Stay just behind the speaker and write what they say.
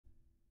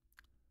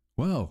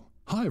Well,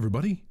 hi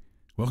everybody.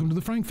 Welcome to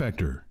the Frank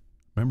Factor.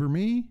 Remember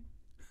me?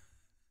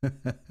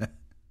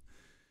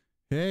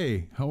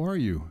 Hey, how are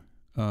you?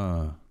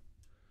 I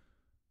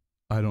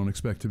don't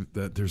expect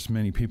that there's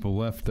many people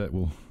left that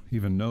will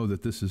even know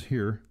that this is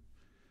here,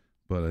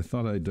 but I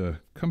thought I'd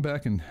come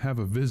back and have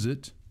a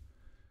visit,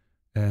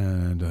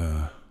 and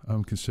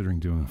I'm considering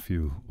doing a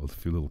few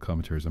little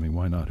commentaries. I mean,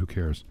 why not? Who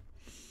cares?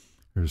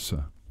 There's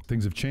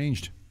things have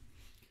changed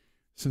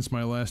since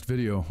my last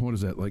video. What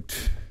is that, like,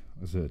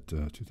 was it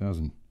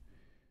 2000?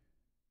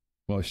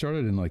 Well, I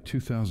started in like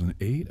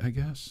 2008, I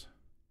guess.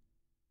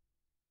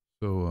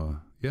 So,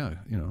 yeah,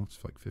 you know,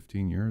 it's like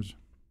 15 years.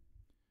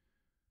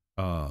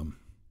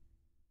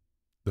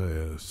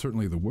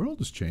 Certainly the world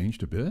has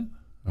changed a bit.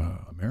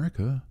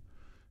 America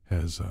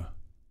has,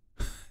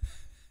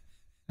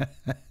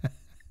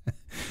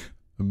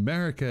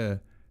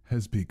 America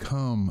has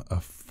become a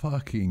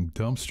fucking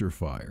dumpster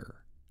fire.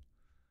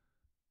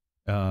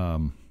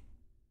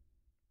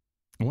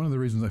 One of the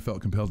reasons I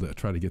felt compelled to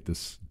try to get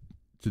this,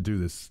 to do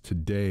this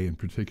today in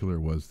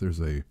particular, was there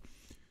are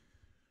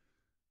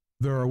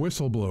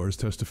whistleblowers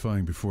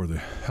testifying before the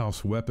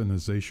House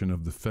Weaponization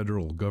of the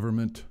Federal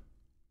Government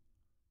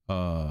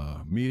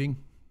meeting.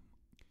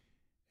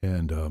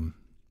 And I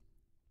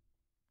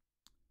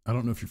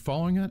don't know if you're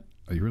following it.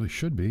 You really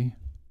should be.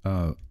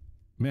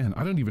 Man,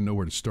 I don't even know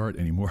where to start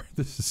anymore.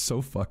 This is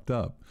so fucked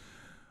up.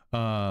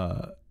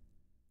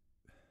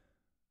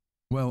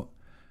 Well,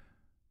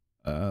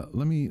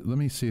 let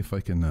me see if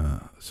I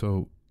can.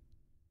 So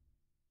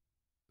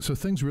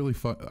things really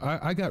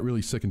I got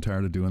really sick and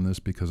tired of doing this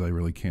because I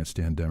really can't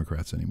stand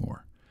Democrats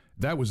anymore.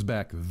 That was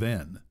back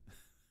then.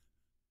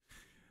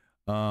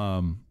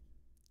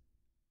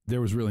 There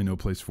was really no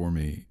place for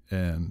me,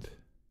 and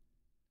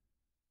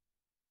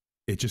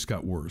it just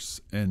got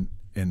worse. And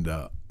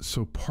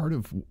so part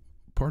of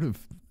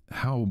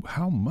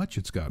how much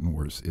it's gotten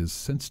worse is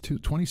since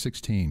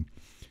 2016.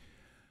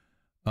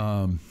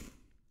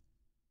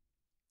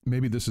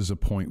 Maybe this is a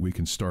point we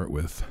can start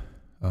with.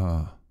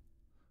 The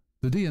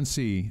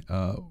DNC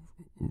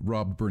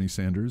robbed Bernie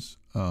Sanders,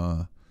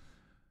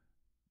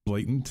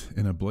 blatant.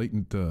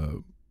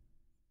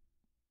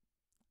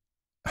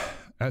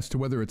 As to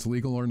whether it's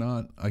legal or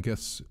not, I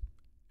guess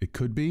it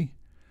could be.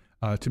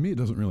 To me, it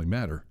doesn't really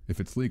matter if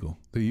it's legal.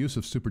 The use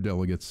of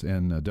superdelegates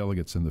and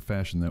delegates in the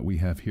fashion that we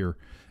have here,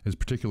 is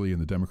particularly in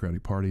the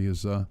Democratic Party,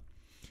 is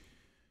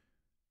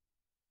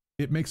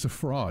it makes a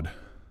fraud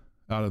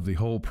out of the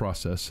whole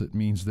process. It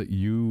means that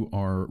you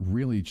are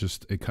really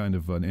just a kind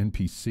of an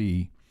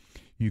NPC.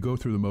 You go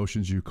through the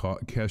motions, you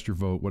cast your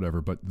vote,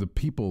 whatever, but the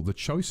people, the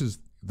choices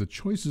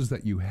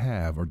that you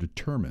have are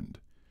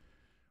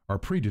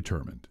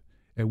predetermined.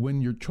 And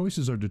when your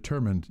choices are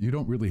determined, you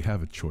don't really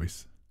have a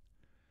choice.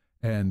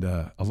 And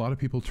a lot of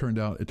people it turned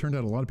out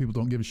a lot of people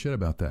don't give a shit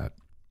about that.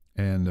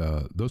 And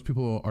those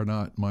people are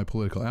not my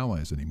political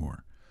allies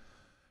anymore.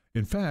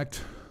 In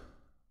fact,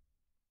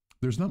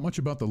 there's not much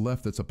about the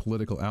left that's a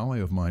political ally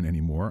of mine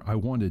anymore. I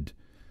wanted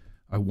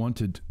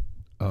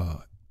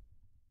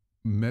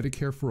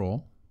Medicare for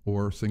all,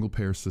 or single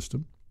payer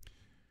system.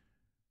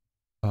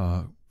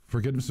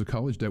 Forgiveness of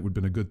college debt would have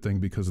been a good thing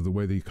because of the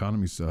way the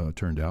economy's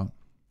turned out.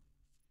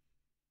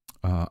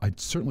 I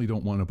certainly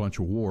don't want a bunch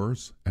of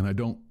wars, and I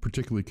don't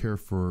particularly care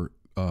for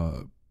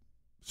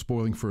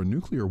spoiling for a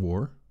nuclear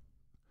war.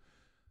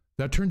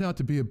 That turned out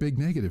to be a big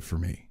negative for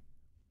me.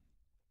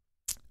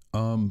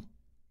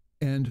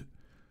 And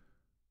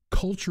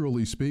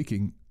culturally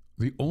speaking,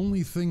 the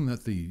only thing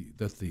that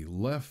the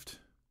left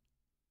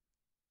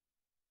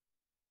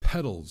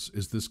peddles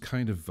is this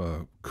kind of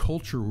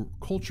culture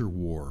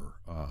war.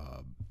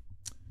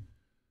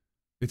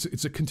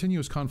 It's a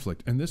continuous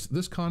conflict, and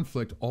this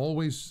conflict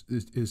always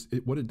is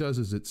what it does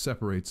is it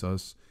separates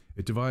us,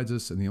 it divides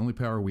us, and the only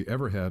power we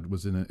ever had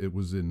was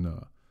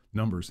in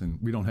numbers, and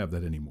we don't have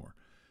that anymore.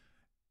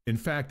 In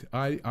fact,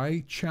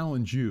 I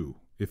challenge you,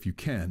 if you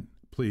can,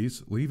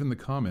 please leave in the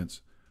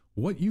comments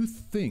what you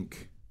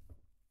think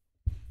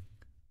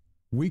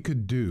we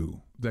could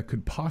do that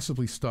could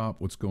possibly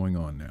stop what's going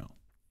on now.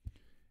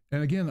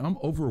 And again, I'm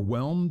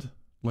overwhelmed.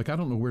 Like, I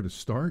don't know where to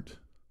start.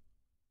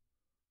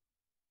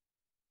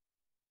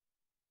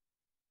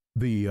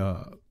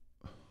 The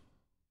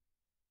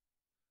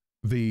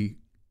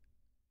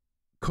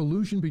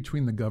collusion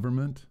between the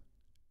government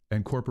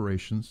and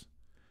corporations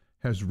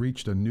has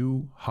reached a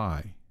new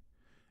high.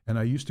 And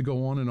I used to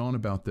go on and on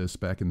about this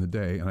back in the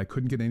day, and I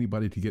couldn't get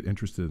anybody to get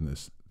interested in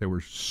this. They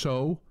were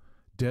so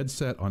dead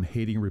set on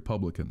hating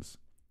Republicans.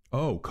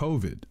 Oh,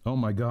 COVID. Oh,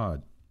 my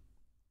God.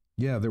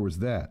 Yeah, there was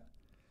that.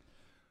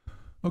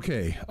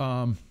 Okay.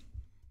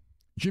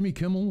 Jimmy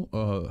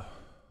Kimmel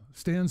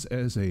stands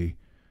as a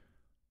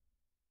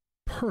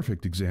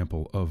perfect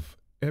example of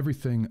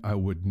everything I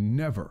would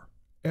never,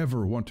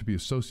 ever want to be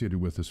associated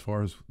with as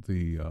far as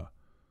the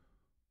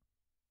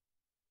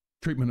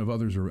treatment of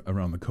others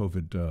around the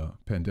COVID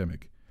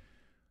pandemic.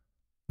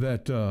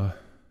 That,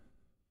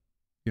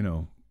 you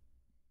know,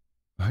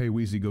 hey,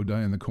 Wheezy, go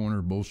die in the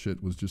corner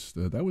bullshit was just,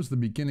 that was the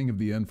beginning of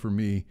the end for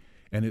me,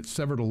 and it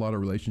severed a lot of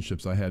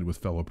relationships I had with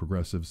fellow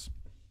progressives.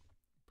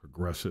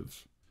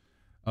 progressives,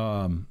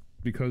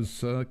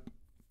 because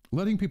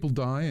letting people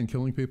die and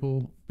killing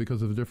people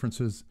because of the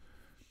differences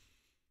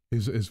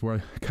is where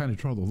I kind of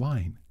draw the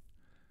line.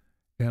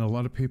 And a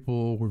lot of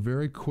people were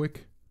very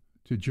quick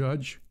to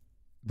judge.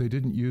 They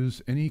didn't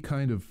use any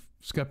kind of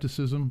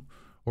skepticism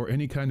or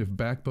any kind of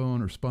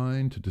backbone or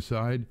spine to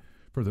decide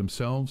for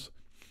themselves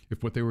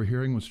if what they were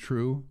hearing was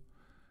true.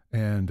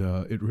 And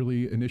it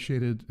really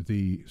initiated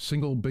the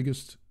single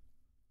biggest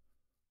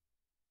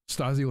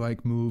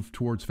Stasi-like move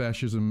towards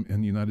fascism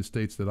in the United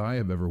States that I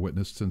have ever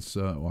witnessed since,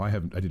 I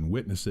didn't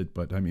witness it,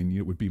 but I mean,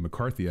 it would be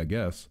McCarthy, I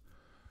guess.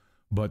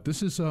 But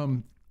this is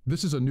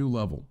a new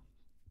level.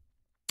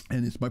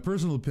 And it's my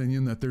personal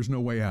opinion that there's no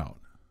way out.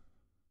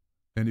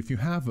 And if you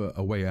have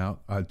a way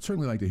out, I'd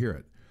certainly like to hear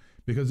it.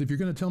 Because if you're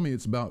going to tell me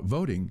it's about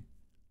voting,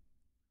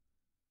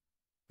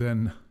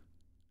 then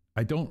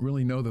I don't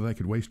really know that I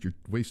could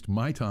waste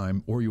my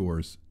time or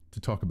yours to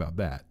talk about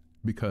that.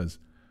 Because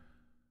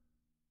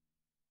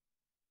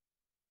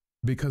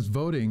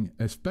voting,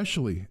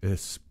 especially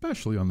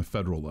on the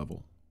federal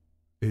level,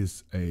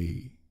 is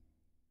a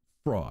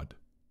fraud.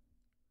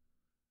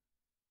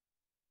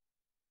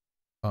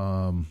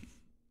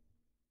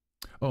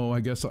 I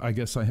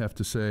guess I have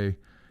to say,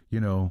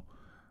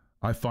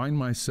 I find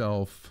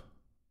myself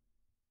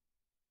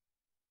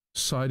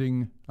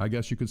siding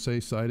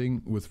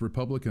with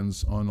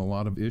Republicans on a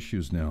lot of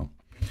issues now.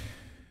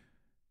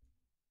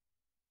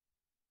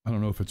 I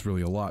don't know if it's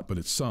really a lot, but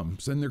it's some.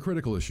 And they're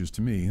critical issues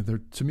to me.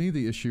 To me,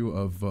 the issue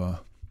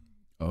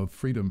of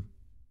freedom.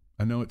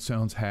 I know it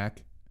sounds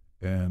hack,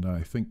 and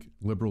I think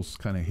liberals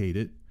kind of hate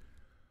it,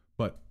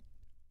 but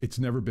it's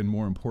never been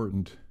more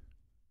important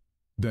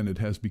than it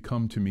has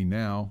become to me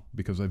now,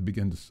 because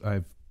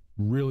I've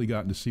really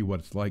gotten to see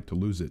what it's like to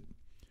lose it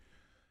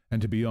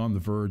and to be on the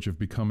verge of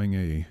becoming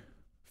a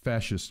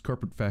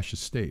corporate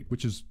fascist state,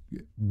 which is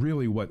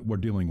really what we're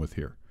dealing with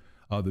here.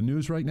 The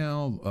news right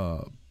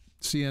now,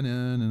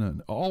 CNN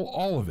and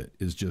all of it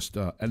is just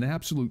an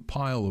absolute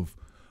pile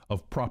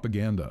of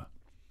propaganda,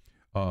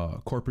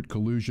 corporate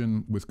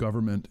collusion with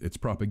government. It's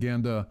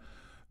propaganda.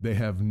 They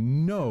have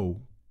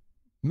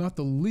not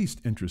the least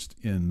interest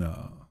in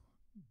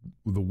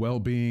the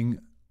well-being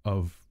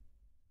of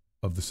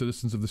the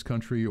citizens of this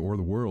country or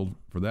the world,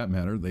 for that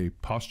matter. They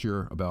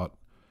posture about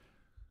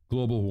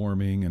global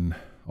warming and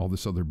all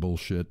this other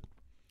bullshit.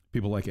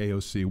 People like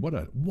AOC. What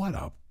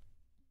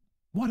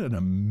an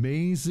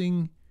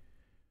amazing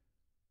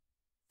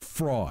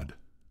fraud.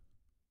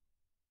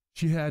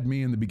 She had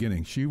me in the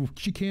beginning.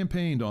 She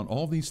campaigned on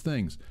all these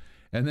things,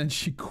 and then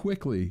she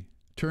quickly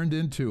turned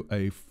into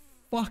a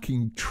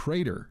fucking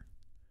traitor.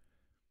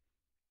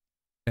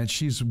 And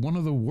she's one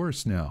of the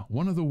worst now.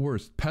 One of the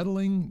worst.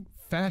 Peddling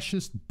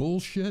fascist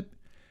bullshit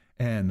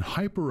and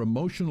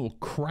hyper-emotional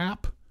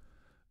crap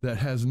that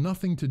has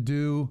nothing to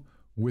do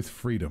with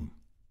freedom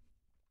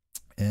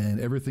and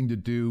everything to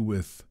do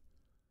with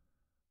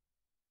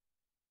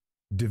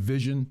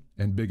division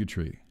and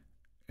bigotry.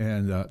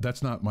 And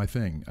that's not my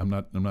thing. I'm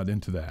not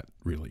into that,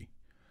 really.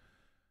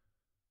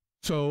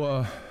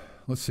 So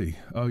let's see.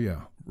 Oh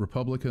yeah,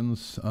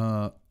 Republicans.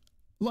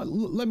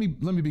 Let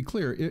me be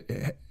clear.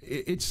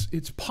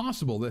 It's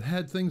possible that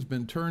had things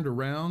been turned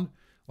around,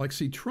 like,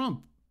 see,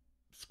 Trump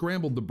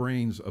scrambled the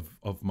brains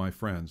of my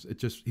friends.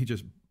 He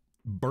just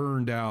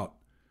burned out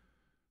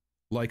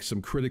like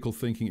some critical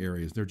thinking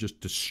areas. They're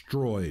just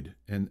destroyed,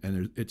 and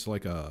it's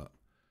like a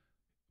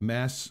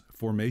mass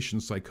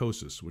formation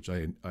psychosis, which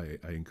I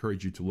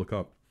encourage you to look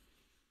up.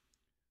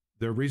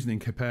 Their reasoning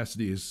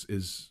capacity is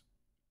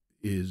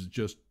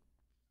just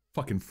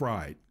fucking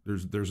fried.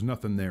 There's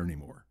nothing there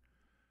anymore.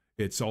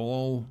 It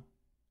all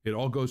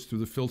goes through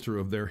the filter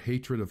of their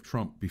hatred of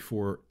Trump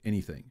before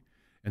anything.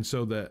 And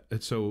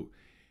so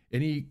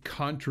any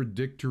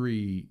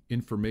contradictory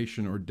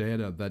information or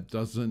data that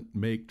doesn't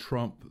make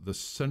Trump the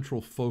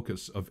central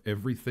focus of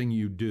everything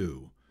you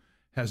do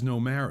has no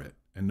merit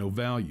and no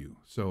value.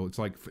 So it's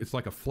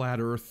like a flat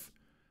earth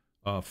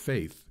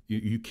faith.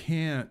 You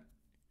can't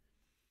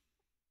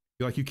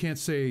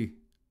say,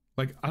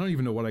 like, I don't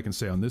even know what I can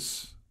say on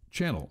this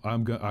channel.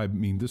 I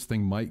mean, this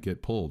thing might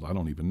get pulled. I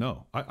don't even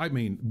know. I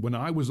mean, when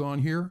I was on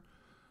here,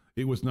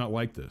 it was not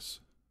like this.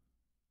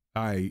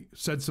 I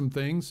said some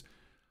things.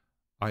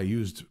 I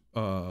used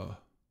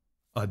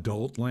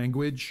adult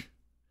language,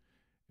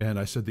 and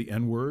I said the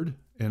N-word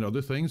and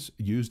other things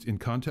used in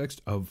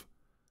context of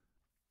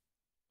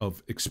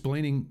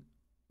explaining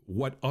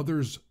what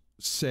others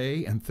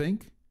say and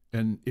think,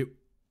 and it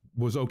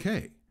was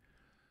okay.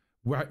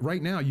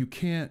 Right now, you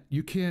can't,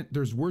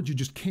 there's words you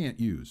just can't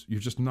use. You're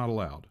just not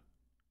allowed.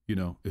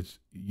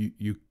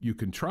 You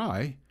can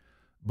try,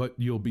 but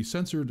you'll be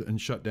censored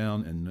and shut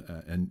down,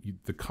 and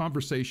the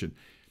conversation,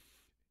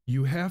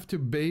 you have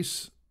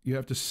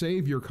to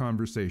save your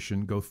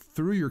conversation, go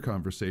through your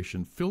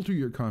conversation, filter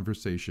your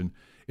conversation.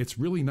 It's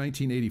really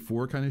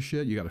 1984 kind of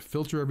shit. You got to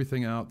filter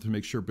everything out to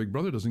make sure Big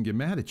Brother doesn't get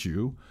mad at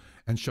you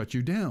and shut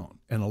you down.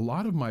 And a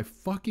lot of my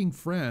fucking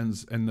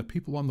friends and the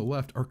people on the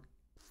left are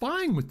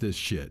fine with this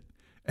shit.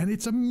 And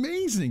it's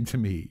amazing to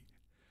me.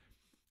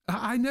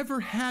 I never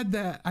had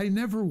that. I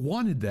never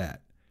wanted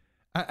that.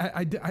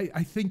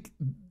 I think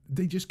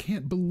they just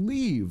can't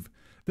believe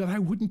that I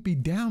wouldn't be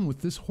down with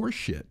this horse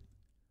shit.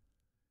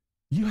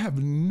 You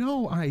have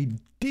no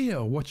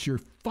idea what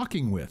you're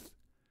fucking with.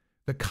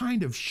 The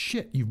kind of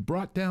shit you've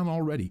brought down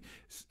already.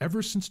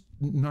 Ever since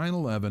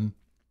 9/11,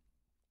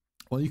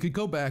 well, you could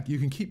go back, you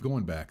can keep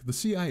going back. The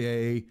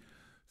CIA,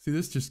 see,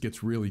 this just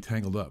gets really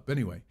tangled up.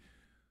 Anyway,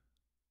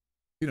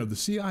 you know, the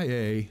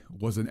CIA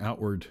was an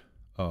outward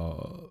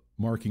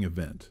marking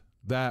event.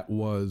 That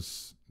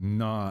was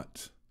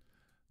not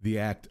the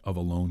act of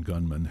a lone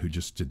gunman who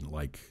just didn't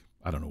like,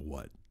 I don't know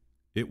what.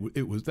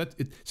 It was that,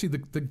 see, the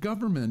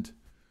government,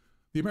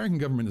 the American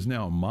government is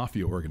now a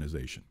mafia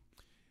organization.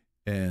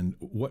 And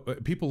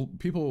what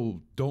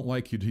people don't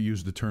like you to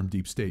use the term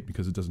deep state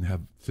because it doesn't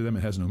have, to them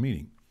it has no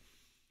meaning.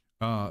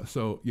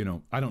 So, you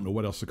know, I don't know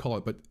what else to call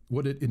it, but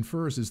what it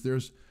infers is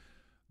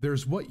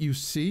there's what you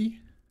see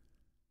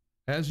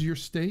as your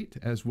state,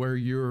 as where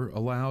you're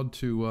allowed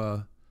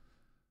to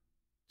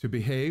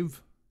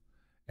behave,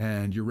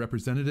 and your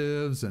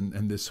representatives,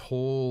 and this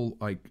whole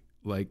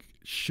like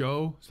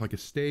show. It's like a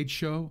stage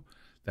show.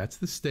 That's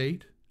the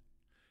state.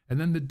 And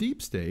then the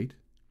deep state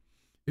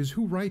is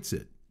who writes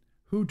it,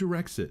 who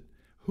directs it,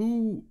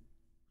 who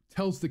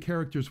tells the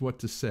characters what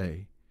to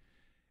say.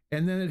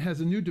 And then it has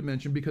a new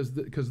dimension because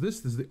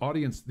this is the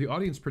audience. The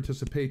audience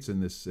participates in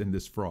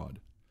this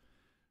fraud.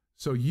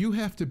 So you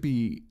have to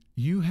be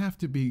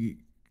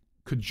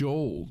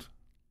cajoled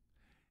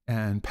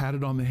and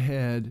patted on the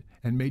head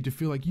and made to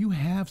feel like you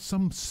have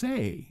some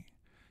say.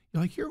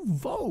 You're like, your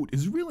vote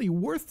is really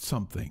worth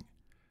something.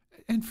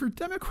 And for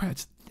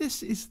Democrats,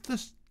 this is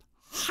the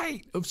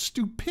height of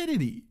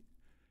stupidity.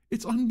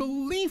 It's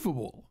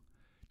unbelievable.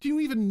 Do you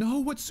even know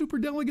what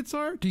superdelegates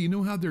are? Do you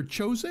know how they're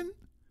chosen?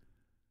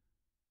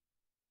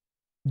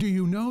 Do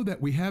you know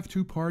that we have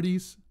two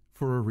parties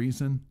for a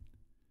reason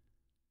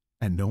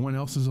and no one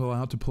else is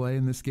allowed to play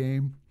in this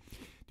game?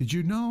 Did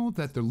you know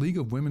that the League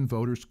of Women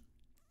Voters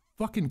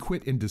fucking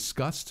quit in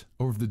disgust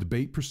over the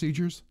debate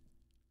procedures?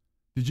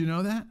 Did you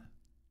know that?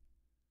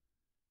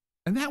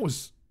 And that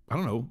was, I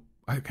don't know,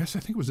 I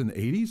think it was in the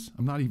 80s.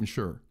 I'm not even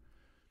sure.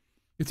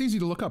 It's easy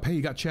to look up. Hey,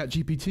 you got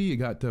ChatGPT, you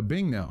got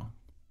Bing now.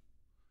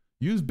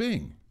 Use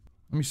Bing.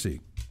 Let me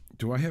see.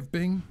 Do I have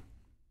Bing?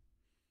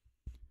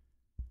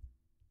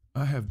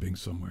 I have Bing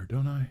somewhere,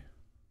 don't I?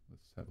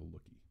 Let's have a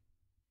lookie.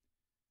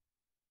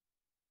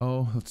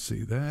 Oh, let's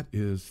see. That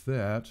is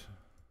that.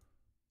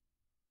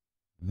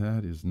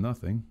 That is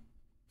nothing.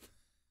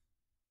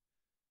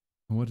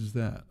 What is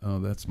that? Oh,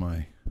 that's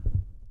my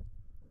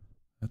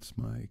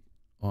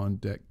on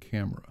deck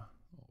camera.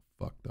 All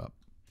fucked up.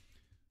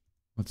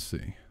 Let's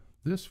see.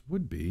 This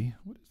would be,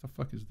 what the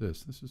fuck is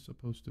this? This is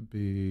supposed to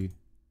be,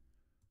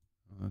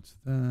 that's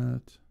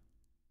that.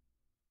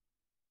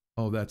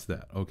 Oh, that's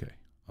that. Okay.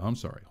 I'm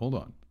sorry. Hold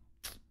on.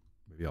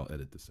 Maybe I'll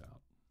edit this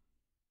out.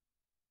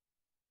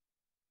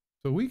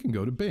 So we can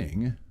go to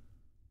Bing.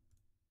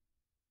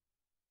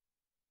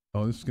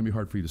 Oh, this is going to be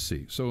hard for you to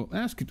see. So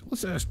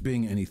let's ask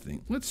Bing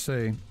anything. Let's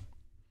say,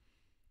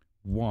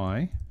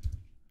 why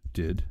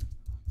did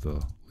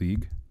the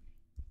League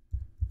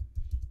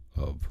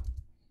of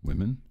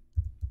Women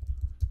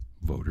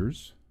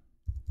Voters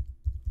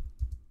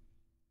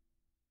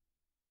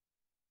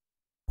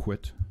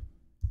quit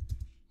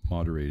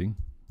moderating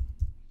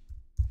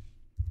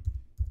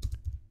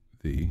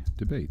the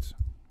debates?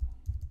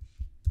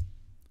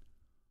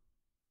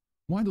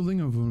 Why the League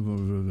of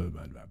Women?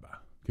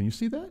 Can you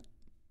see that?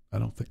 I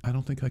don't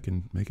think I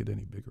can make it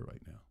any bigger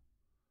right now.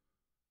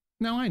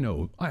 Now I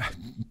know,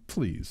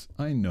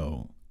 I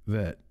know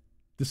that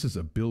this is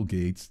a Bill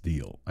Gates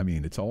deal. I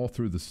mean, it's all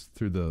through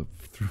the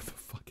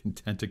fucking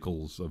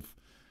tentacles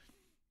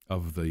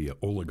of the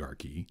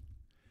oligarchy.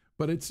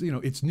 But it's, you know,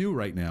 it's new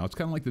right now. It's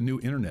kind of like the new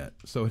internet.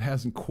 So it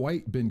hasn't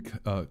quite been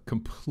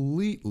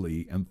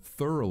completely and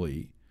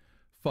thoroughly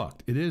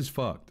fucked. It is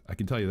fucked. I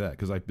can tell you that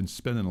because I've been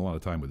spending a lot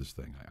of time with this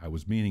thing. I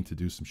was meaning to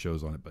do some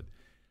shows on it, but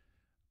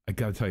I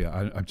got to tell you,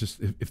 I just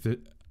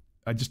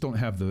don't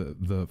have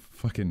the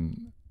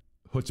fucking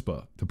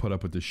chutzpah to put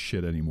up with this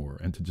shit anymore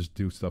and to just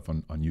do stuff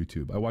on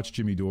YouTube. I watch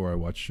Jimmy Dore, I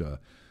watch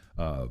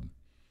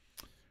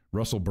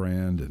Russell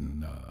Brand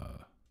and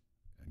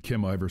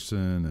Kim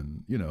Iverson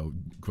and, you know,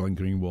 Glenn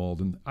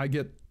Greenwald, and I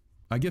get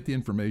the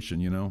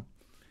information, you know.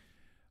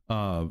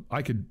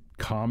 I could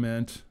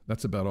comment.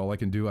 That's about all I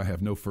can do. I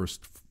have no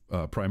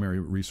primary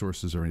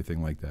resources or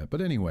anything like that.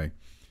 But anyway,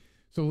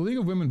 so the League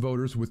of Women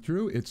Voters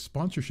withdrew its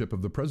sponsorship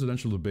of the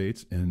presidential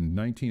debates in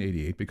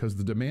 1988 because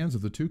the demands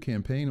of the two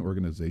campaign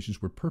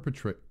organizations would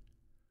perpetrate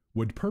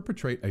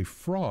a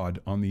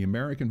fraud on the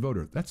American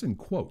voter. That's in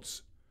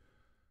quotes.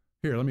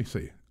 Here, let me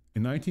see.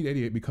 In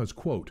 1988, because,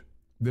 quote,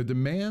 the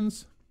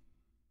demands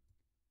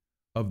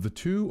of the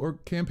two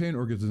campaign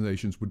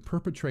organizations would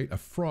perpetrate a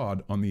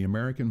fraud on the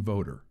American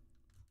voter.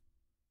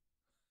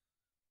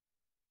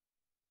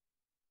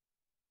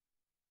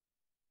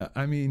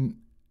 I mean,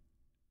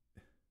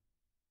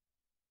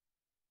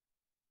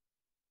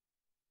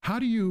 how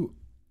do you...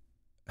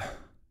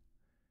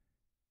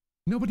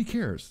 Nobody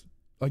cares.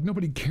 Like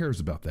nobody cares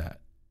about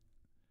that.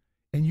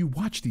 And you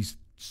watch these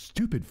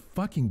stupid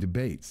fucking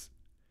debates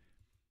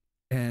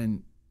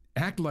and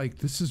act like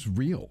this is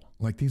real.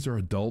 Like these are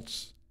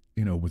adults,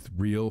 you know, with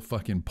real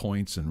fucking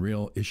points and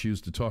real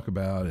issues to talk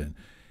about and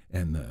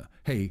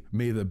hey,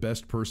 may the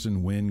best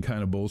person win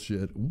kind of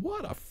bullshit.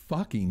 What a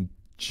fucking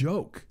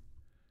joke.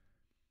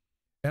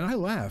 And I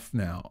laugh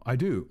now. I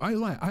do. I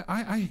laugh.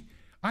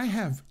 I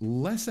have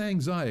less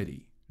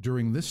anxiety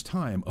during this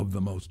time of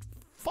the most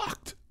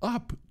fucked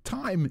up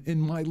time in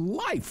my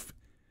life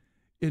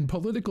in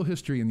political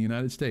history in the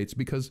United States,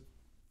 because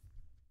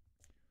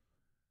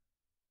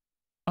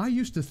I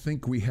used to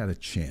think we had a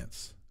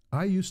chance.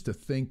 I used to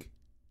think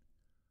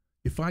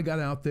if I got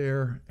out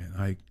there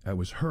and I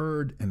was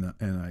heard and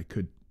I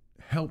could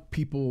help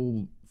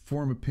people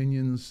form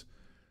opinions,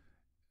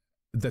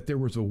 that there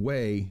was a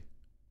way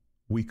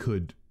we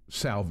could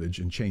salvage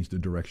and change the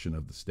direction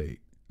of the state.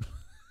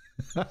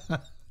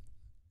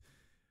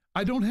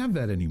 I don't have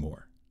that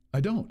anymore.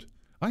 I don't.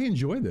 I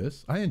enjoy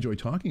this. I enjoy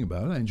talking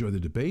about it. I enjoy the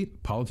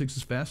debate. Politics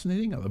is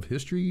fascinating. I love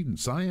history and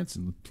science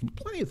and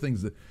plenty of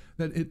things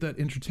that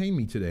entertain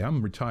me today.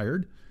 I'm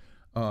retired.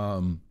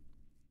 But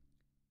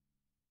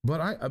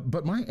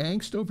my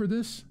angst over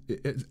this,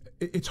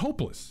 it's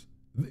hopeless.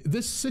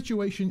 This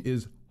situation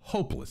is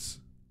hopeless.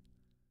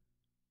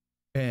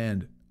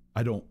 And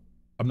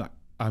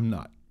I'm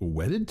not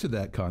wedded to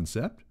that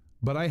concept,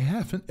 but I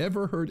haven't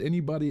ever heard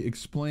anybody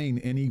explain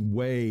any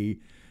way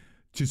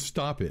to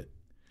stop it.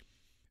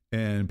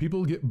 And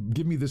people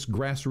give me this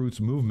grassroots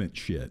movement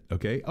shit.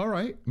 Okay, all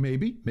right,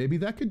 maybe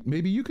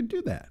you could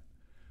do that,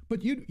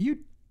 but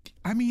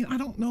I mean, I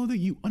don't know that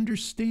you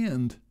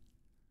understand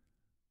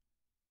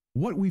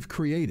what we've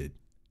created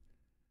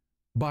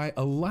by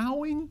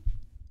allowing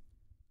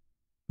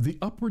the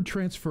upward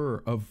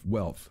transfer of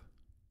wealth.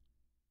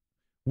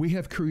 We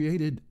have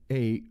created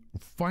a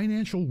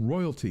financial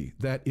royalty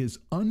that is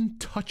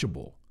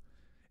untouchable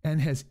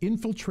and has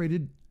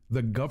infiltrated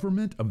the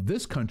government of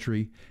this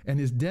country and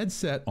is dead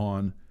set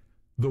on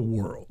the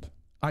world.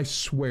 I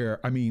swear,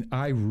 I mean,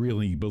 I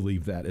really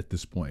believe that at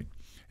this point.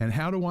 And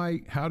how do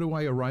I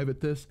arrive at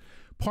this?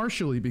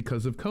 Partially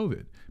because of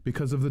COVID,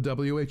 because of the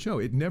WHO.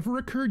 It never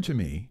occurred to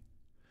me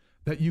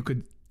that you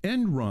could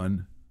end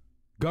run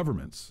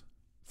governments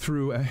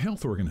through a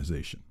health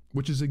organization,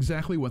 which is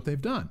exactly what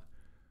they've done.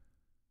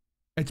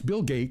 It's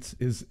Bill Gates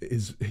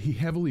he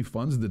heavily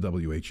funds the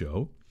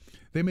WHO.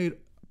 They made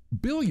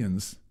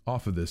billions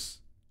off of this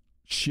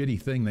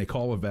shitty thing they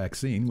call a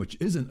vaccine, which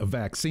isn't a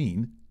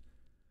vaccine.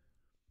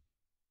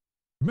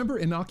 Remember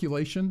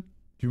inoculation?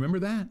 Do you remember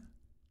that?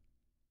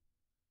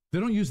 They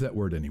don't use that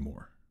word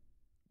anymore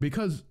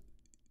because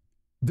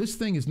this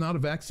thing is not a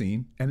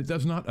vaccine and it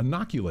does not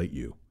inoculate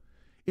you.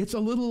 It's a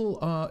little,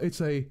 it's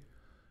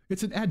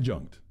an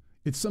adjunct.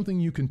 It's something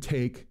you can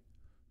take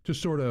to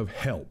sort of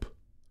help.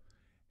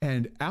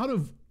 And out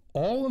of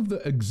all of the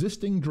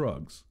existing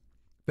drugs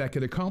that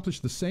could accomplish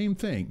the same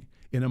thing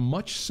in a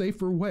much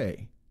safer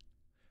way,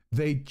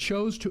 they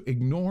chose to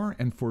ignore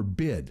and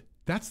forbid.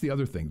 That's the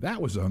other thing.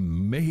 That was a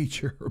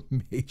major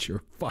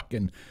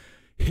fucking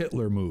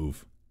Hitler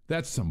move.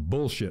 That's some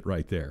bullshit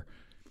right there.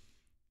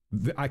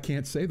 I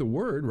can't say the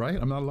word, right?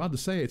 I'm not allowed to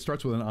say it. It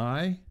starts with an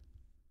I.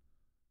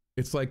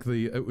 It's like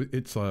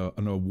it's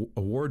an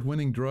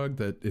award-winning drug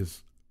that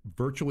is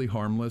virtually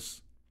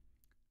harmless,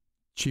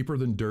 cheaper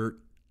than dirt,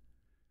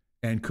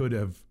 and could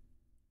have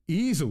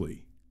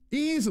easily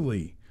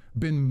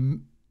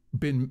been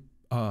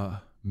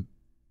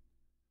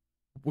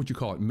what you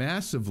call it,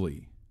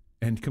 massively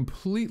and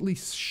completely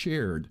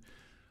shared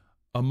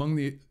among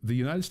the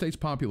United States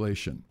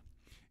population,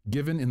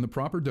 given in the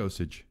proper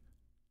dosage,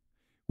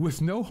 with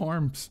no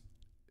harms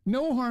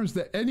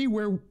that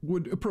anywhere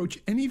would approach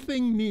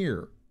anything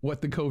near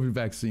what the COVID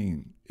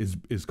vaccine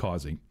is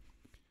causing.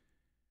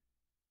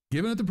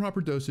 Given at the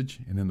proper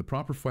dosage and in the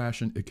proper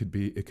fashion, it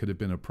could have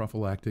been a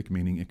prophylactic,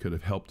 meaning it could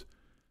have helped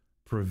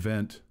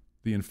prevent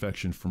the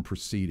infection from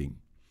proceeding.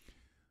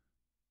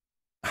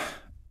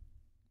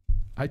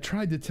 I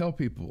tried to tell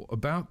people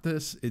about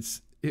this.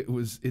 It's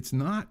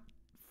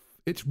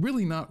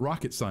really not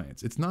rocket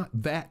science. It's not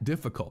that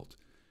difficult.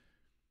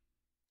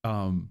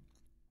 I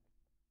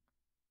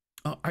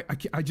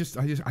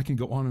can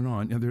go on and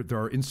on. You know, there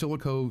are in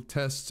silico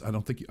tests. I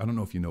don't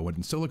know if you know what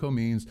in silico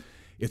means.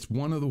 It's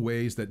one of the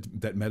ways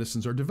that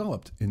medicines are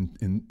developed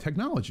in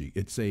technology.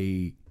 It's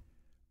a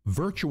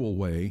virtual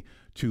way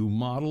to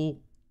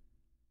model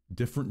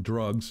different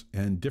drugs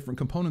and different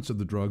components of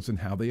the drugs and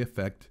how they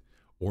affect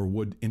or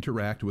would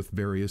interact with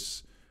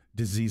various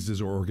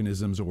diseases or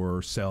organisms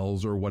or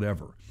cells or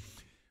whatever.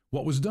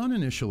 What was done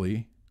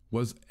initially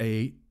was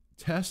a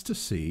test to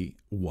see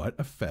what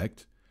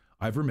effect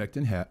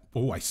ivermectin had.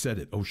 Oh, I said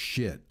it. Oh,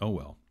 shit. Oh,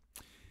 well.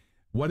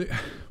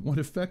 What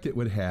effect it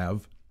would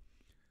have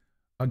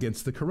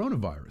against the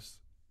coronavirus.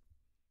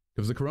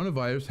 Because the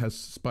coronavirus has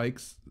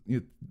spikes.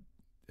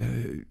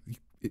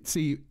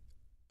 See,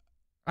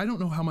 I don't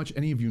know how much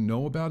any of you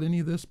know about any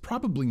of this.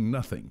 Probably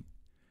nothing,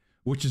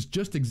 which is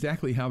just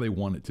exactly how they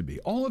want it to be.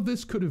 All of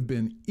this could have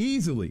been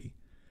easily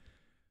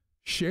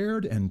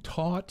shared and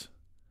taught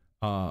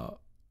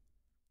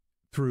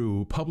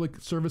through public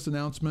service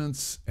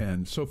announcements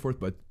and so forth,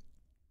 but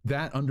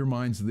that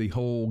undermines the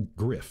whole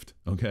grift,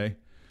 okay?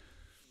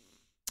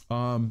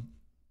 The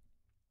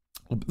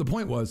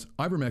point was,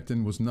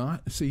 ivermectin was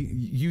not, see,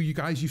 you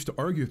guys used to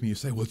argue with me. You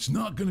say, well, it's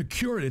not going to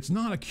cure it. It's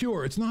not a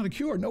cure. It's not a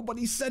cure.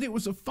 Nobody said it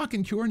was a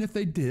fucking cure. And if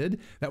they did,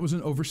 that was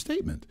an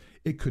overstatement.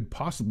 It could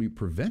possibly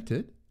prevent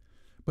it,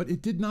 but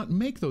it did not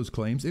make those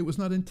claims. It was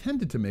not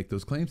intended to make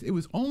those claims. It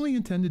was only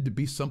intended to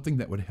be something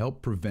that would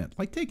help prevent,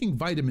 like taking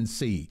vitamin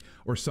C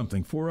or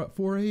something for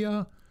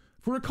a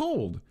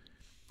cold.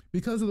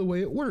 Because of the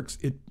way it works,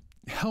 it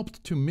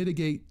helped to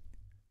mitigate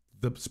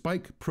the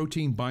spike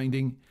protein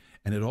binding,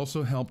 and it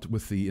also helped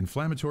with the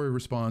inflammatory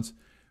response.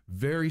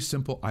 Very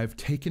simple. I've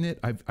taken it.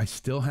 I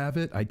still have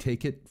it. I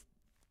take it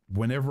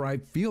whenever I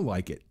feel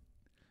like it,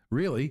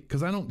 really,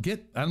 because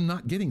I'm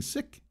not getting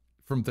sick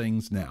from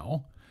things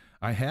now.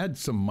 I had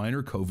some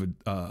minor COVID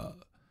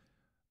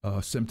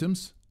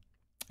symptoms,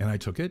 and I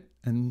took it,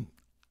 and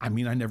I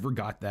mean, I never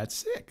got that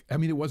sick. I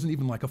mean, it wasn't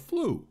even like a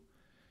flu.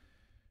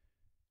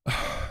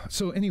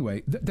 So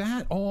anyway,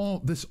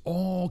 this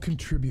all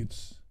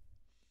contributes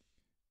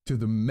to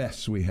the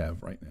mess we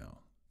have right now.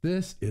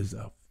 This is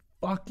a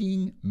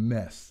fucking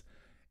mess.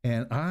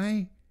 And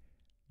I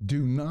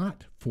do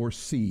not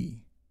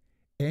foresee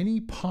any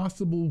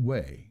possible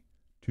way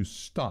to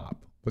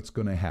stop what's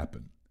going to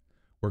happen.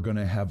 We're going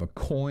to have a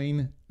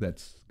coin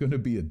that's going to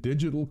be a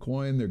digital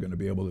coin. They're going to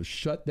be able to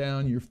shut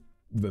down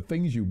the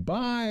things you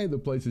buy, the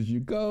places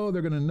you go.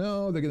 They're going to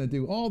know. They're going to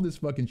do all this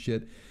fucking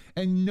shit.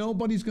 And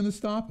nobody's going to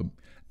stop them.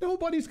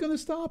 Nobody's going to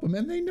stop them.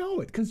 And they know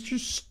it because you're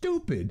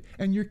stupid.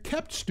 And you're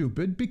kept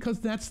stupid because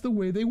that's the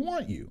way they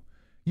want you.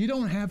 You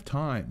don't have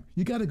time.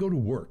 You got to go to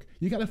work.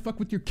 You got to fuck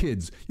with your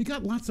kids. You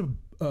got lots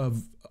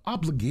of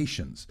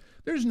obligations.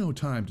 There's no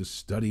time to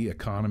study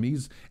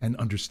economies and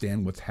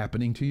understand what's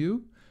happening to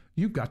you.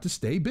 You've got to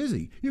stay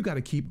busy. You got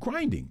to keep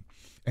grinding.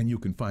 And you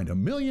can find a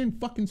million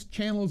fucking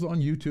channels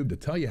on YouTube to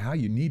tell you how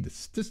you need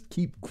to just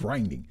keep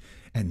grinding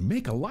and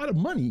make a lot of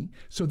money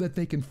so that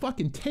they can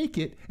fucking take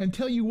it and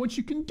tell you what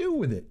you can do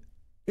with it.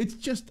 It's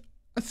just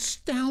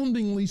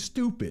astoundingly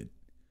stupid.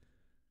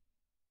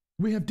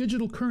 We have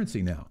digital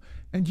currency now.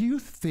 And do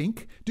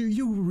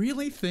you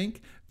really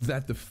think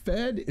that the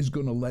Fed is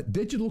going to let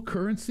digital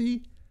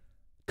currency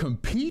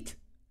compete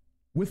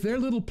with their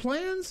little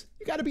plans?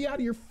 You got to be out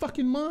of your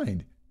fucking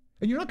mind.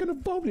 And you're not going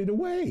to vote it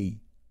away.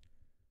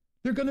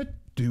 They're going to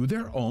do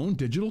their own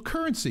digital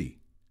currency.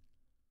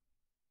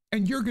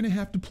 And you're going to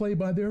have to play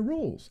by their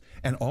rules.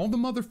 And all the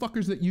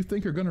motherfuckers that you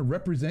think are going to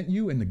represent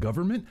you in the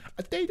government,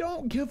 they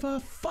don't give a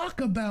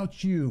fuck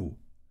about you.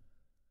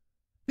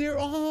 They're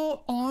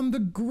all on the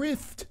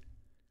grift.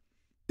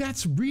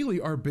 That's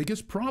really our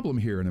biggest problem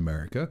here in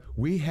America.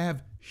 We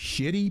have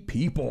shitty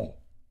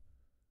people.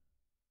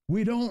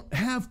 We don't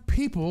have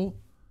people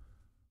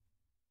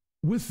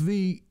with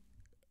the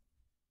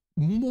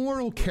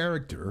moral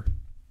character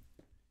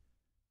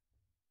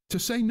to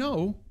say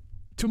no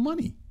to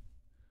money.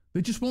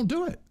 They just won't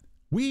do it.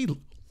 We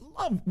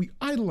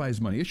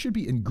idolize money. It should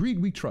be in greed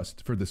we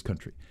trust for this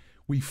country.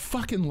 We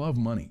fucking love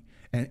money.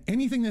 And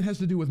anything that has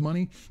to do with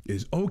money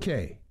is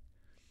okay.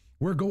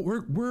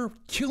 We're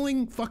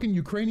killing fucking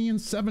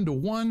Ukrainians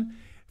 7-1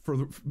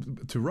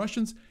 to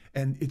Russians,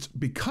 and it's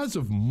because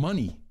of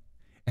money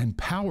and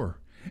power.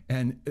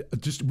 And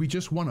we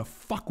just want to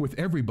fuck with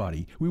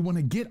everybody. We want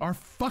to get our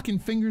fucking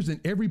fingers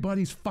in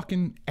everybody's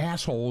fucking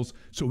assholes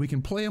so we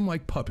can play them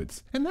like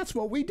puppets. And that's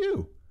what we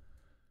do.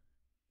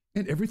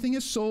 And everything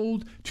is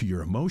sold to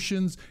your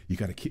emotions. We're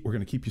going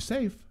to keep you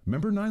safe.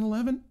 Remember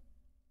 9/11?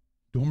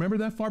 Don't remember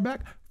that far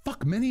back?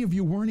 Fuck, many of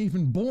you weren't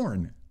even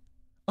born.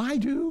 I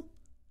do.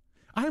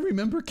 I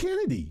remember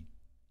Kennedy.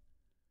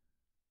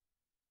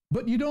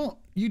 But you're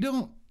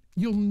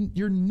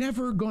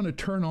never going to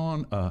turn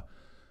on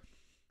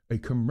a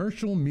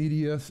commercial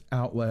media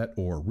outlet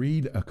or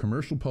read a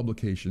commercial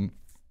publication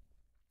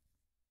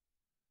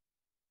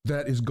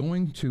that is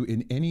going to,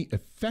 in any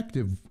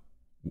effective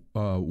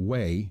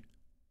way,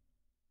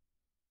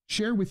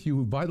 share with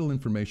you vital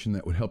information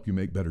that would help you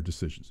make better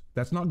decisions.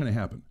 That's not going to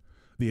happen.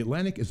 The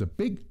Atlantic is a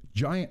big,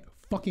 giant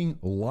fucking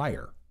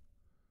liar.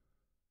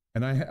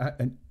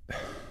 And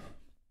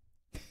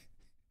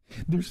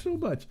there's so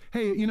much.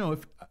 Hey,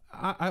 if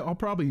I'll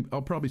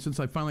probably, since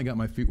I finally got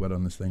my feet wet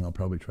on this thing, I'll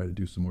probably try to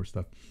do some more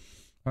stuff.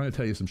 I'm going to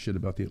tell you some shit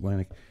about the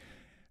Atlantic.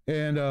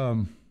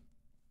 And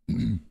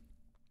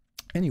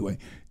anyway,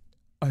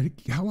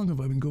 how long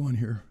have I been going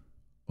here?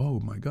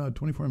 Oh my God,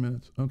 24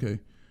 minutes. Okay.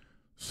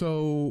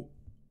 So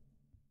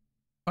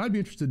I'd be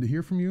interested to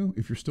hear from you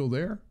if you're still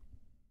there.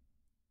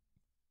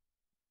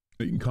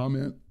 You can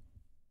comment.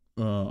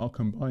 I'll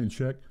come by and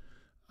check.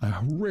 I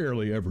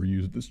rarely ever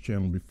used this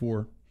channel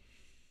before.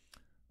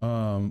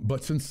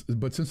 But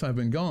since I've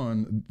been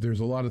gone,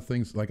 there's a lot of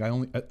things, like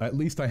at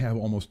least I have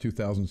almost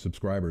 2,000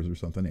 subscribers or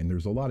something, and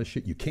there's a lot of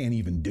shit you can't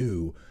even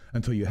do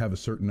until you have a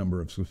certain number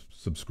of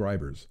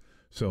subscribers.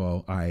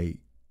 So I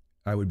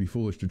would be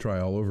foolish to try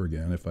all over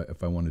again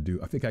if I want to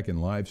do. I think I can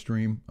live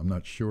stream. I'm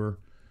not sure.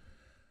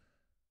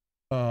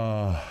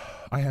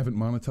 I haven't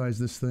monetized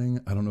this thing.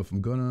 I don't know if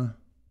I'm gonna.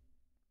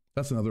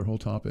 That's another whole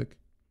topic.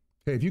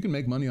 Hey, if you can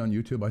make money on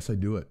YouTube, I say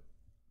do it.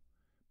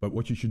 But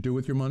what you should do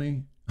with your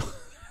money, I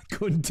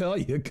couldn't tell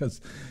you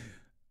because,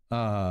 you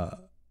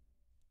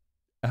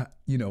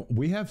know,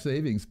 we have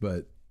savings,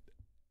 but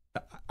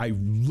I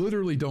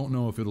literally don't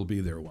know if it'll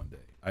be there one day.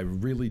 I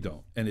really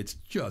don't. And it's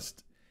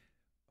just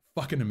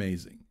fucking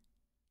amazing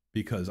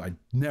because I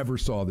never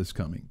saw this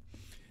coming.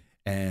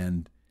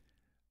 And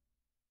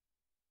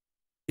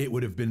it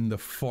would have been the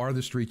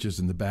farthest reaches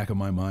in the back of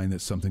my mind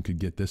that something could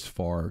get this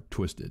far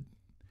twisted.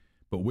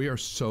 But we are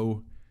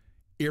so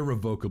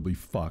irrevocably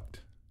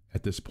fucked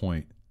at this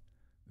point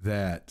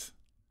that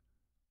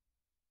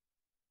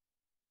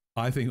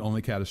I think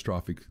only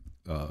catastrophic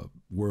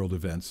world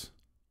events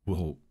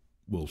will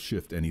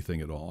shift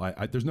anything at all.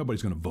 There's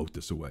nobody's going to vote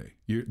this away.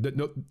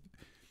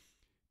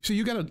 So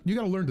you gotta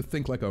learn to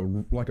think like a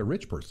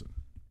rich person.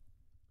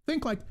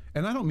 Think like,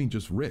 and I don't mean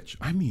just rich.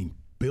 I mean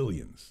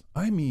billions.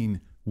 I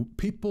mean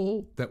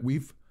people that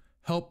we've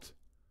helped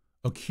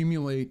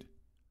accumulate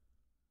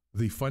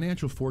the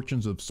financial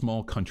fortunes of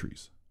small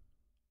countries.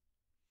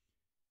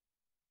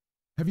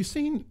 Have you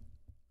seen,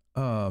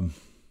 what's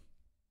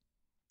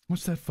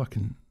that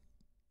fucking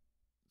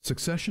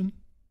Succession?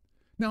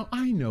 Now,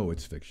 I know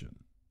it's fiction.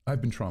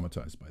 I've been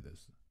traumatized by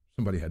this.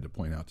 Somebody had to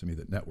point out to me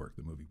that Network,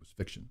 the movie, was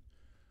fiction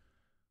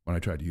when I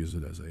tried to use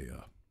it as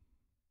a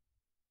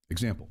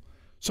example.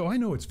 So I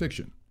know it's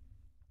fiction.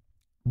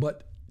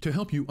 But to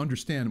help you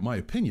understand my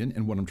opinion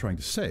and what I'm trying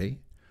to say,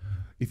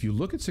 if you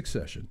look at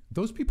Succession,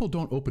 those people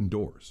don't open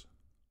doors.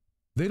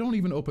 They don't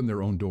even open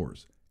their own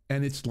doors.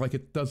 And it's like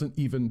it doesn't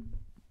even,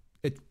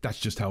 that's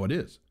just how it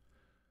is.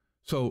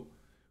 So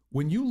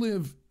when you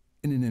live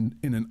in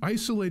an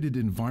isolated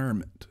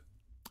environment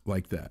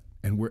like that,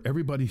 and where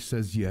everybody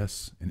says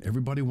yes, and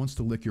everybody wants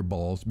to lick your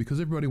balls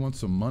because everybody wants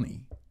some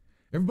money.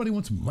 Everybody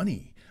wants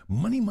money.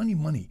 Money, money,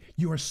 money.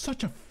 You are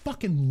such a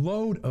fucking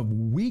load of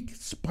weak,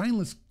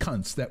 spineless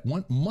cunts that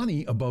want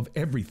money above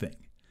everything.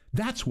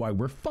 That's why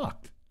we're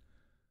fucked.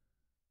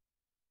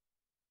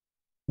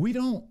 We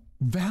don't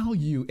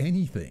value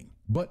anything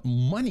but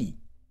money.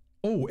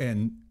 Oh,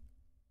 and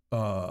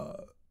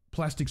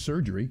plastic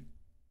surgery,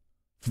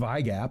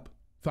 thigh gap.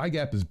 Thigh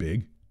gap is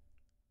big.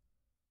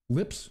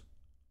 Lips,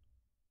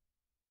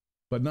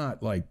 but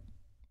not like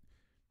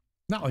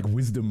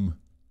wisdom,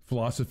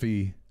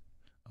 philosophy,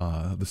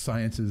 the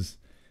sciences,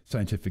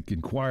 scientific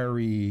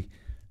inquiry,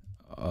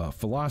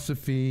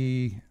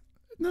 philosophy,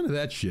 none of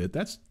that shit.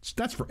 That's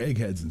for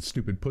eggheads and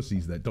stupid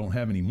pussies that don't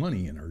have any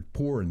money and are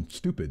poor and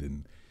stupid,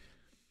 and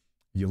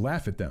you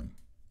laugh at them.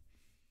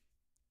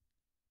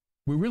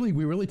 We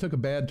really took a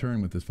bad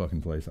turn with this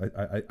fucking place.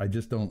 I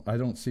just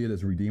don't see it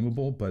as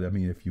redeemable. But I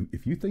mean,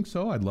 if you think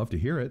so, I'd love to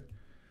hear it.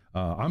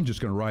 I'm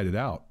just going to ride it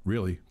out,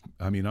 really.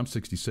 I mean, I'm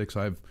 66.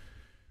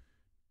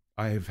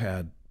 I've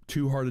had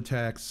 2 heart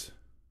attacks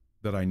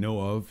that I know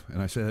of,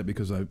 and I say that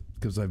because I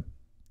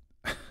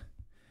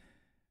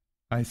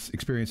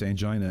experienced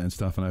angina and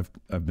stuff, and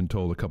I've been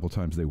told a couple of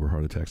times they were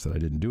heart attacks that I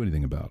didn't do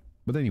anything about.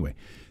 But anyway,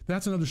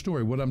 that's another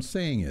story. What I'm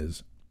saying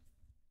is,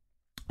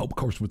 of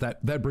course, with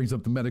that brings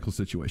up the medical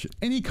situation.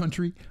 Any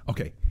country,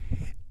 okay,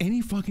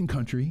 any fucking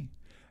country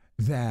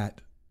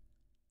that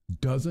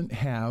doesn't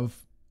have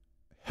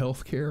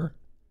health care,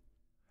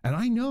 and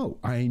I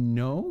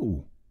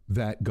know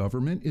that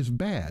government is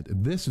bad.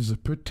 This is a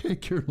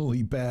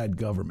particularly bad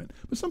government,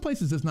 but some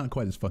places it's not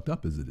quite as fucked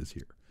up as it is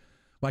here.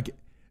 Like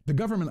the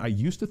government I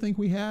used to think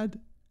we had,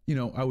 you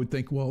know, I would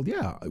think, well,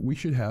 yeah, we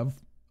should have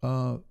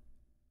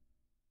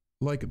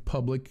like a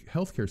public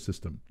healthcare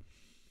system.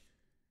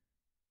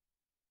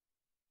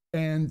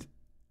 And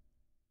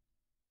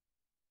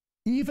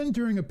even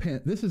during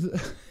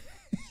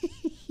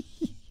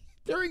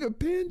during a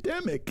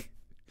pandemic,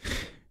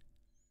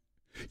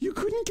 you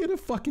couldn't get a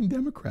fucking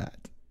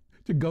Democrat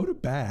to go to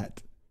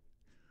bat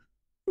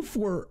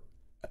for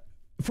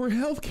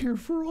healthcare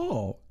for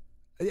all.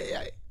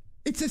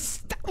 It's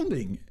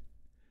astounding.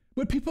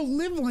 But people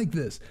live like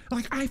this.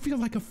 Like, I feel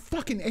like a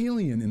fucking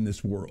alien in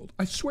this world.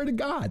 I swear to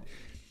God.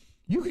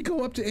 You could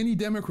go up to any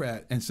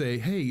Democrat and say,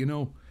 hey, you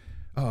know,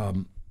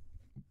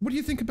 what do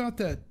you think about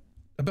that?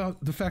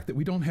 About the fact that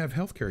we don't have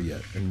health care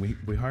yet, and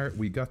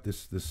we got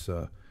this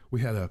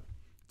we had a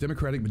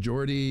Democratic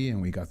majority,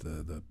 and we got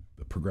the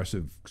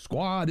progressive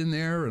squad in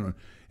there, and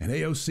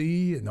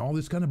AOC, and all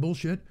this kind of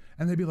bullshit,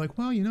 and they'd be like,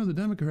 well, you know, the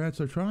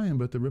Democrats are trying,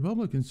 but the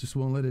Republicans just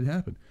won't let it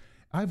happen.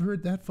 I've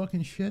heard that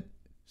fucking shit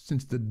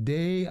since the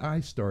day I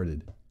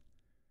started,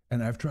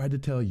 and I've tried to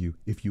tell you,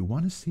 if you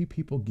want to see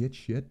people get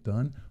shit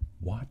done,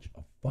 watch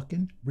a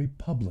fucking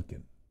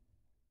Republican.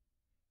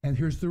 And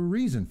here's the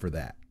reason for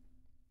that.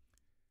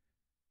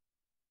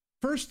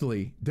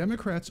 Firstly,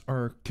 Democrats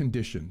are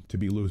conditioned to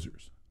be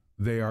losers.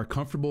 They are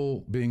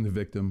comfortable being the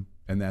victim,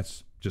 and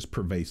that's just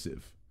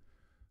pervasive.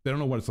 They don't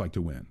know what it's like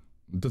to win.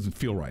 It doesn't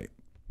feel right.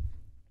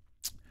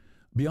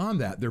 Beyond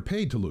that, they're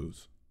paid to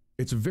lose.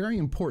 It's very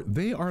important.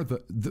 They are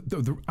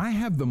I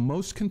have the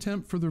most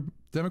contempt for the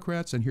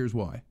Democrats, and here's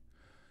why.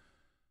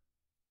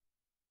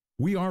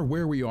 We are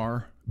where we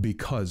are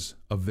because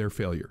of their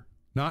failure,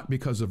 not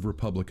because of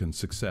Republican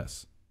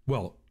success.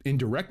 Well,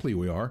 indirectly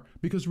we are,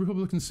 because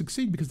Republicans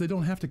succeed because they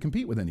don't have to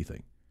compete with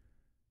anything.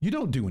 You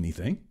don't do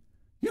anything.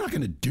 You're not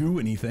going to do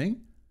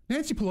anything.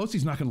 Nancy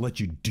Pelosi's not going to let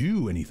you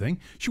do anything.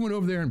 She went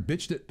over there and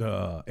bitched at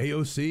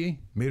AOC,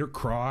 made her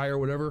cry or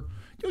whatever.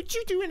 Don't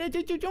you do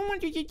it. You don't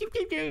want to. She's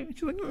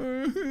like,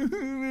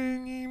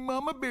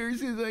 Mama Bear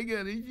says I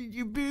got it.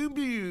 You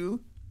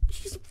boo-boo.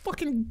 She's a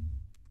fucking...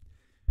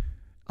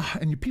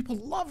 and you people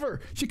love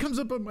her. She comes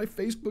up on my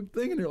Facebook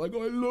thing and they're like,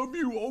 oh, I love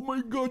you. Oh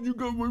my God, you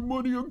got my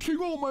money. I'm king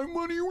all my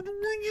money.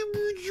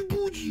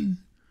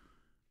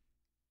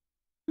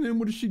 And then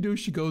what does she do?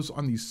 She goes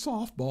on these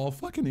softball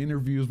fucking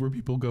interviews where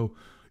people go,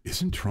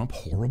 isn't Trump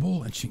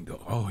horrible? And she can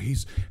go, oh,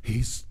 he's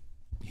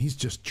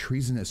just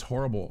treasonous,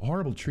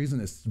 horrible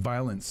treasonous,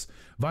 violence,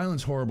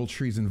 horrible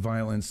treason,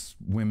 violence,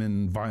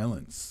 women,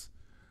 violence.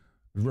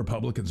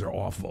 Republicans are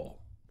awful.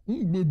 I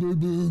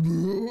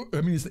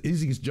mean, it's the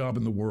easiest job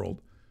in the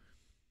world.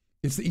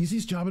 It's the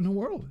easiest job in the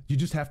world. You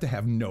just have to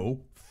have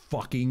no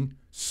fucking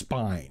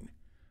spine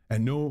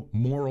and no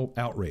moral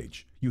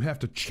outrage. You have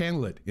to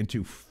channel it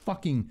into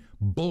fucking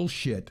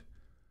bullshit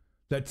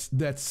that's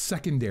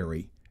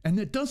secondary. And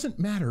it doesn't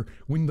matter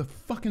when the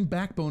fucking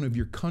backbone of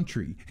your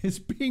country is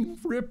being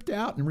ripped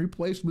out and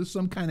replaced with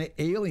some kind of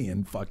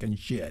alien fucking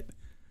shit.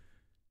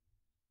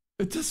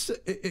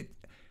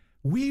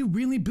 We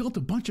really built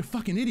a bunch of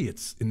fucking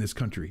idiots in this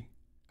country.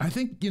 I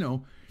think,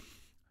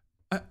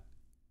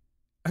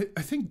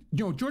 I think,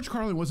 George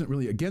Carlin wasn't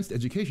really against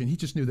education. He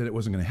just knew that it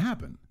wasn't going to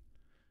happen.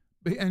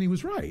 And he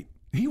was right.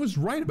 He was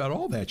right about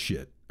all that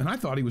shit. And I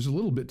thought he was a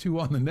little bit too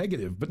on the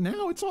negative, but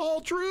now it's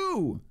all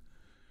true.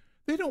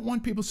 They don't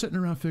want people sitting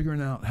around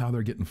figuring out how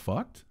they're getting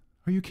fucked.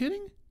 Are you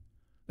kidding?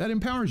 That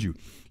empowers you.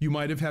 You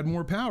might have had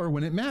more power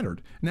when it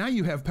mattered. Now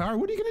you have power.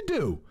 What are you going to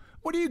do?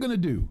 What are you going to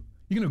do?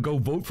 You're going to go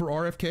vote for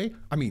RFK?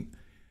 I mean,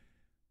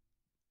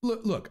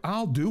 look,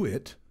 I'll do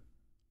it,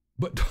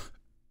 but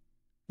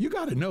you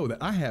got to know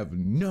that I have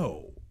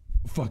no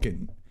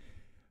fucking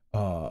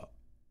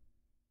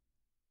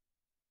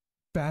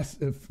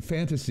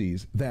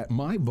fantasies that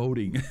my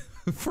voting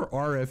for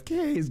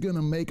RFK is going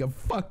to make a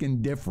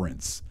fucking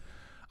difference.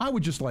 I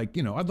would just like,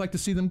 I'd like to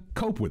see them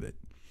cope with it.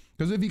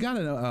 Because if you got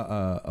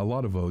a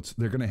lot of votes,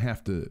 they're going to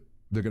have to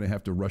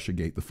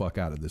Russiagate the fuck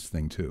out of this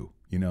thing too,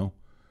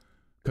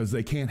 because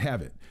they can't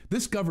have it.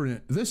 This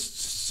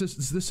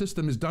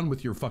system is done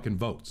with your fucking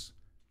votes.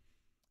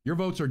 Your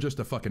votes are just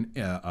a fucking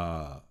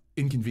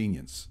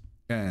inconvenience,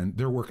 and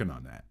they're working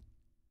on that.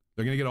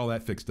 They're going to get all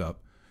that fixed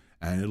up,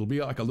 and it'll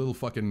be like a little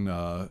fucking,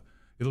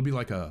 it'll be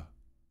like a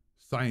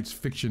science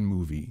fiction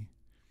movie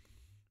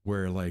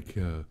where like,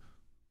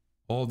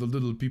 all the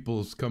little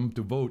peoples come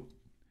to vote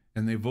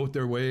and they vote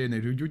their way and they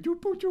do,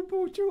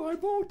 I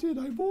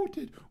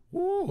voted.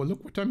 Oh,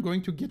 look what I'm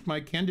going to get.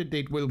 My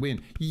candidate will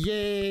win.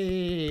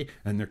 Yay.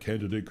 And their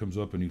candidate comes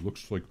up and he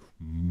looks like,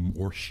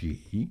 or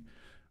she,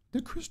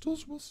 the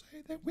crystals will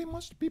say that we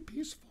must be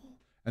peaceful.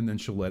 And then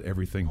she'll let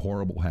everything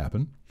horrible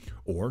happen.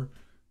 Or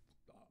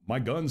my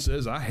gun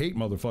says, I hate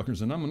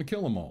motherfuckers and I'm going to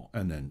kill them all.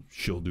 And then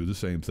she'll do the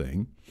same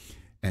thing.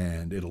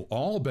 And it'll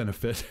all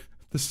benefit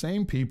the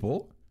same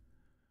people.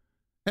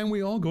 And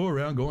we all go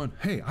around going,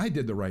 hey, I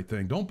did the right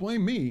thing. Don't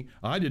blame me.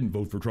 I didn't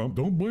vote for Trump.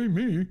 Don't blame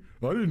me.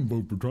 I didn't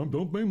vote for Trump.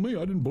 Don't blame me.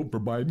 I didn't vote for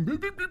Biden.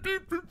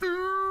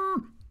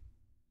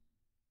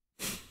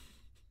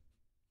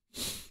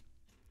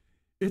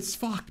 It's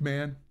fucked,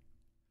 man.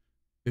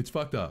 It's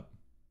fucked up.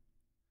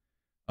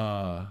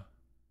 I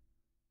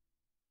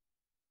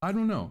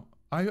don't know.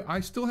 I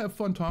still have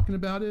fun talking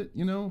about it,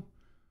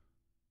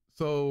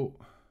 So,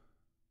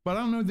 but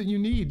I don't know that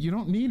you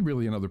don't need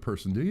really another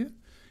person, do you?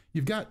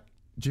 You've got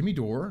Jimmy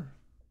Dore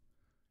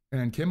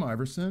and Kim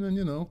Iverson and,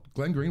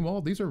 Glenn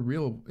Greenwald. These are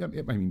real, I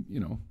mean,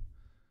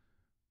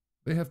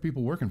 they have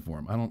people working for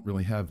them. I don't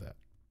really have that.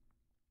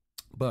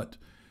 But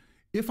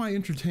if I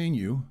entertain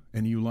you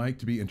and you like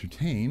to be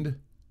entertained,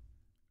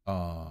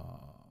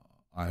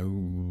 I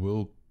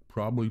will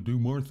probably do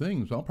more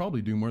things. I'll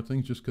probably do more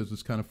things just because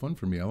it's kind of fun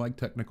for me. I like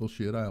technical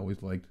shit. I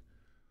always liked,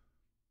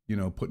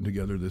 putting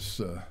together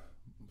this,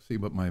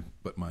 but my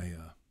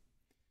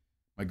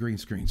green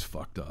screen's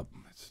fucked up.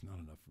 It's not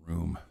enough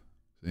room.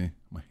 See,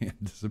 my hand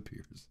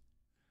disappears.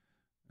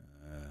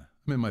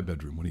 I'm in my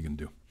bedroom. What are you going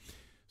to do?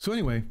 So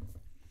anyway,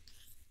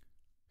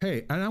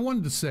 hey, and I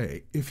wanted to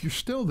say, if you're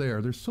still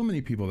there, there's so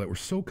many people that were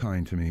so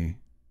kind to me.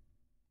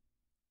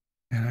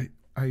 And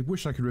I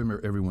wish I could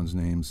remember everyone's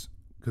names,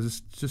 because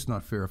it's just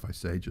not fair if I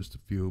say just a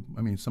few.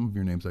 I mean, some of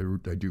your names I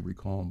do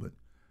recall, but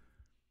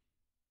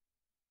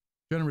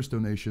generous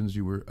donations.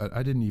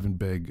 I didn't even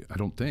beg, I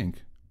don't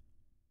think.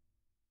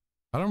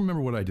 I don't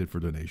remember what I did for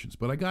donations,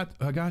 but I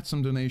got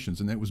some donations,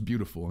 and it was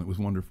beautiful and it was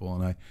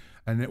wonderful,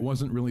 and it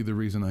wasn't really the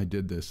reason I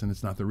did this, and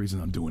it's not the reason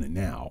I'm doing it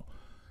now,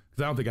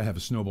 because I don't think I have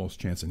a snowball's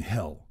chance in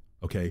hell.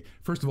 Okay,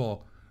 first of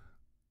all,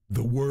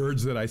 the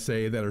words that I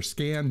say that are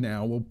scanned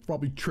now will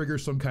probably trigger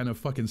some kind of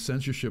fucking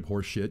censorship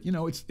horse shit.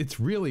 It's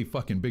really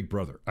fucking Big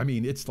Brother. I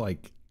mean, it's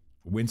like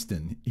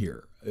Winston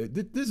here.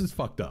 This is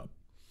fucked up.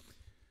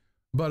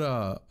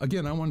 But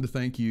again, I wanted to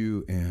thank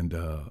you, and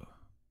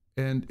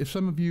if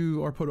some of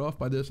you are put off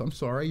by this, I'm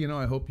sorry. You know,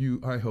 I hope you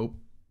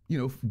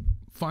know,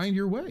 find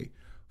your way,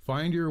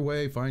 find your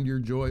way, find your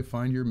joy,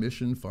 find your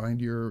mission,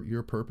 find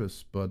your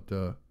purpose. But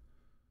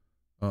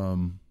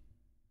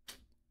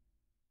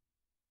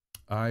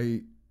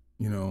I,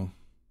 you know,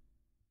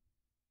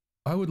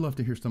 I would love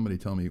to hear somebody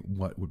tell me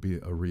what would be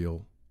a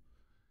real.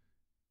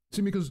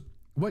 See, because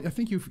what I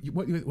think you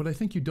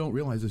don't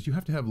realize is you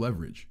have to have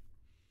leverage.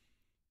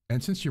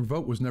 And since your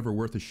vote was never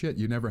worth a shit,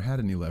 you never had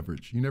any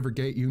leverage. You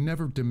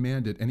never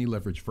demanded any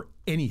leverage for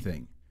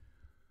anything.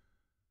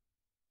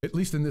 At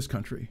least in this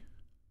country.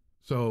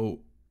 So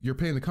you're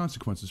paying the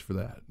consequences for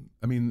that.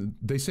 I mean,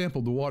 they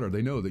sampled the water.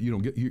 They know that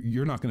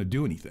you're not going to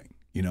do anything.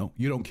 You know,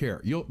 you don't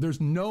care. There's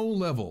no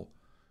level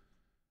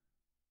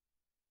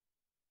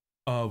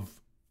of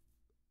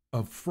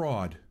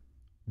fraud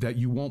that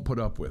you won't put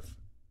up with.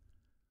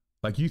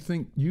 Like you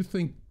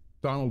think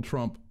Donald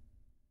Trump,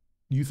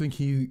 you think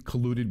he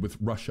colluded with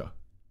Russia.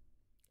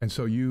 And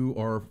so you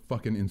are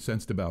fucking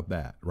incensed about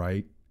that,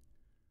 right?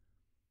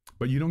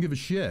 But you don't give a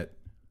shit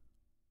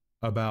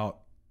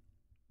about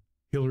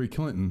Hillary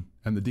Clinton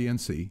and the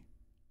DNC,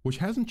 which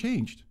hasn't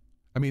changed.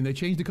 I mean, they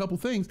changed a couple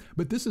things,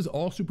 but this is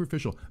all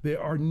superficial. They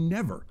are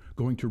never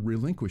going to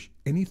relinquish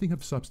anything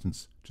of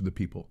substance to the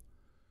people.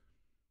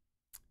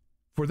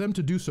 For them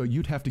to do so,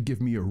 you'd have to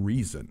give me a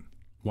reason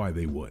why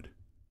they would.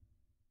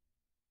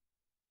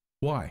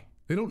 Why?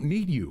 They don't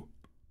need you.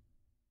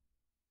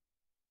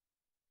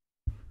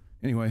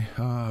 Anyway,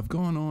 I've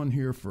gone on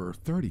here for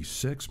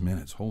 36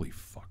 minutes. Holy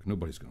fuck,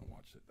 nobody's going to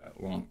watch it that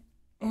long.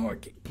 Oh, I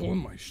keep pulling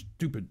my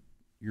stupid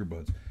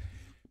earbuds.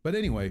 But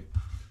anyway,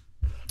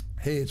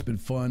 hey, it's been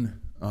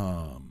fun.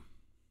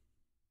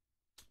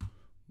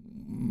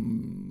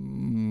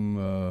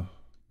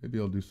 Maybe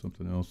I'll do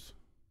something else.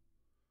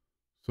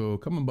 So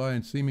come on by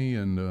and see me,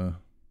 and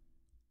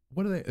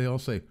what do they all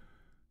say?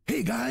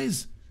 Hey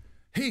guys,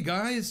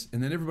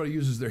 and then everybody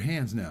uses their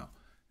hands now,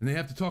 and they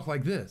have to talk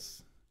like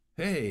this.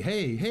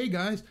 Hey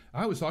guys,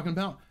 I was talking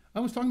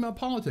about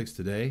politics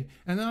today,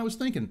 and then I was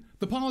thinking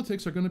the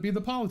politics are going to be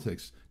the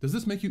politics. Does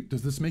this make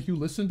you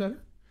listen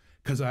better?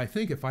 Because I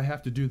think if I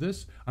have to do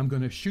this, I'm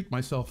going to shoot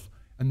myself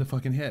in the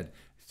fucking head.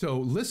 So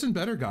listen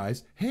better,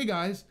 guys. Hey,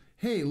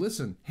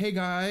 listen. Hey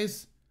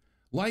guys,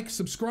 like and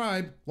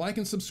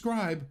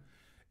subscribe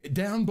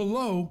down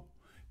below.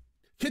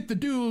 Hit the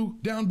do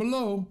down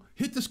below.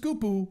 Hit the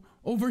scoopoo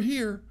over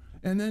here,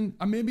 and then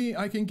maybe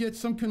I can get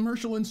some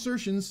commercial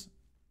insertions.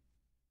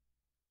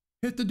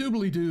 Hit the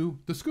doobly-doo,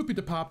 the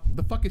scoopy-da-pop,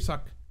 the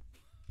fucky-suck.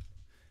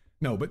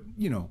 No, but,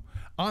 you know,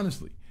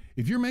 honestly,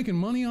 if you're making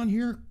money on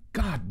here,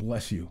 God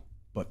bless you.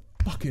 But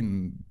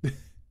fucking,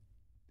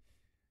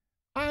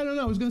 I don't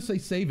know, I was going to say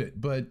save it,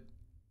 but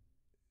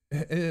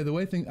the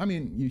way things, I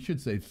mean, you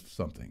should save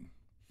something.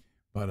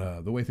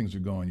 But the way things are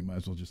going, you might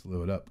as well just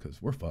live it up,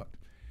 because we're fucked.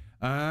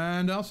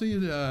 And I'll see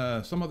you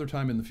some other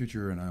time in the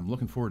future, and I'm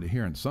looking forward to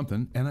hearing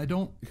something. And I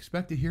don't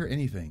expect to hear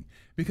anything,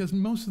 because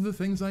most of the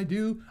things I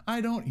do, I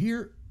don't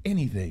hear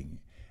anything.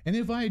 And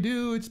if I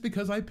do, it's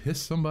because I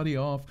piss somebody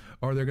off,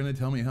 or they're going to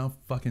tell me how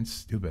fucking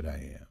stupid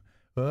I am.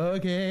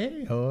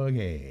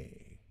 Okay.